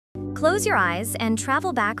Close your eyes and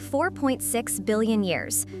travel back 4.6 billion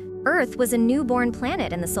years. Earth was a newborn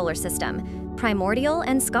planet in the solar system, primordial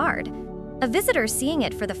and scarred. A visitor seeing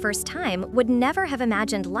it for the first time would never have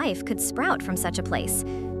imagined life could sprout from such a place.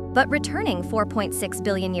 But returning 4.6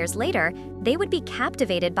 billion years later, they would be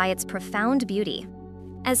captivated by its profound beauty.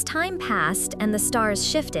 As time passed and the stars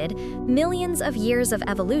shifted, millions of years of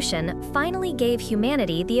evolution finally gave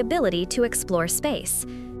humanity the ability to explore space.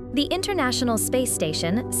 The International Space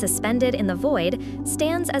Station, suspended in the void,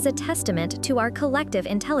 stands as a testament to our collective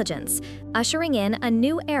intelligence, ushering in a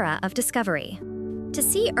new era of discovery. To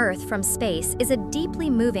see Earth from space is a deeply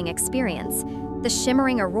moving experience. The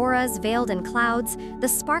shimmering auroras veiled in clouds, the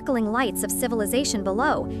sparkling lights of civilization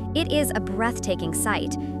below, it is a breathtaking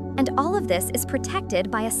sight. And all of this is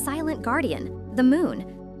protected by a silent guardian, the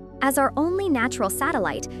Moon. As our only natural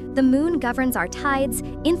satellite, the Moon governs our tides,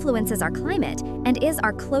 influences our climate, and is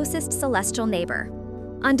our closest celestial neighbor.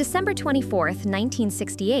 On December 24,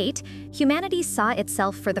 1968, humanity saw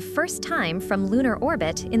itself for the first time from lunar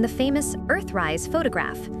orbit in the famous Earthrise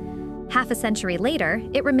photograph. Half a century later,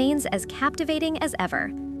 it remains as captivating as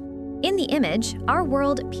ever. In the image, our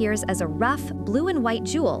world appears as a rough, blue and white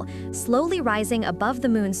jewel, slowly rising above the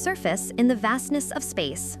Moon's surface in the vastness of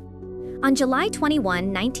space. On July 21,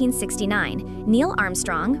 1969, Neil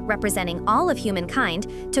Armstrong, representing all of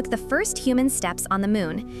humankind, took the first human steps on the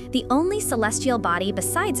Moon, the only celestial body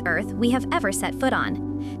besides Earth we have ever set foot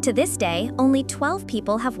on. To this day, only 12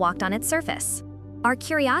 people have walked on its surface. Our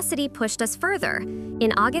curiosity pushed us further.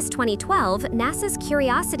 In August 2012, NASA's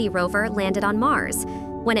Curiosity rover landed on Mars.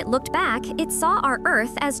 When it looked back, it saw our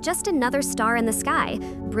Earth as just another star in the sky,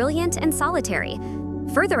 brilliant and solitary.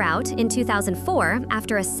 Further out, in 2004,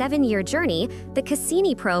 after a 7-year journey, the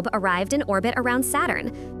Cassini probe arrived in orbit around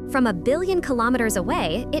Saturn. From 1 billion kilometers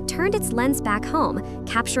away, it turned its lens back home,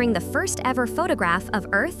 capturing the first ever photograph of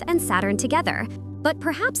Earth and Saturn together. But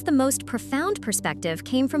perhaps the most profound perspective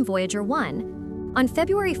came from Voyager 1. On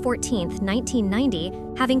February 14,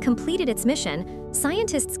 1990, having completed its mission,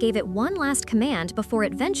 scientists gave it one last command before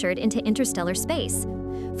it ventured into interstellar space.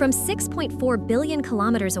 From 6.4 billion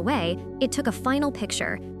kilometers away, it took a final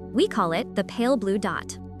picture. We call it the pale blue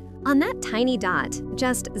dot. On that tiny dot,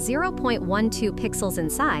 just 0.12 pixels in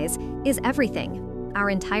size, is everything. Our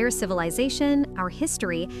entire civilization, our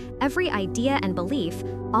history, every idea and belief,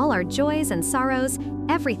 all our joys and sorrows,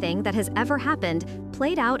 everything that has ever happened,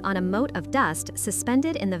 played out on a mote of dust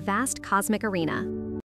suspended in the vast cosmic arena.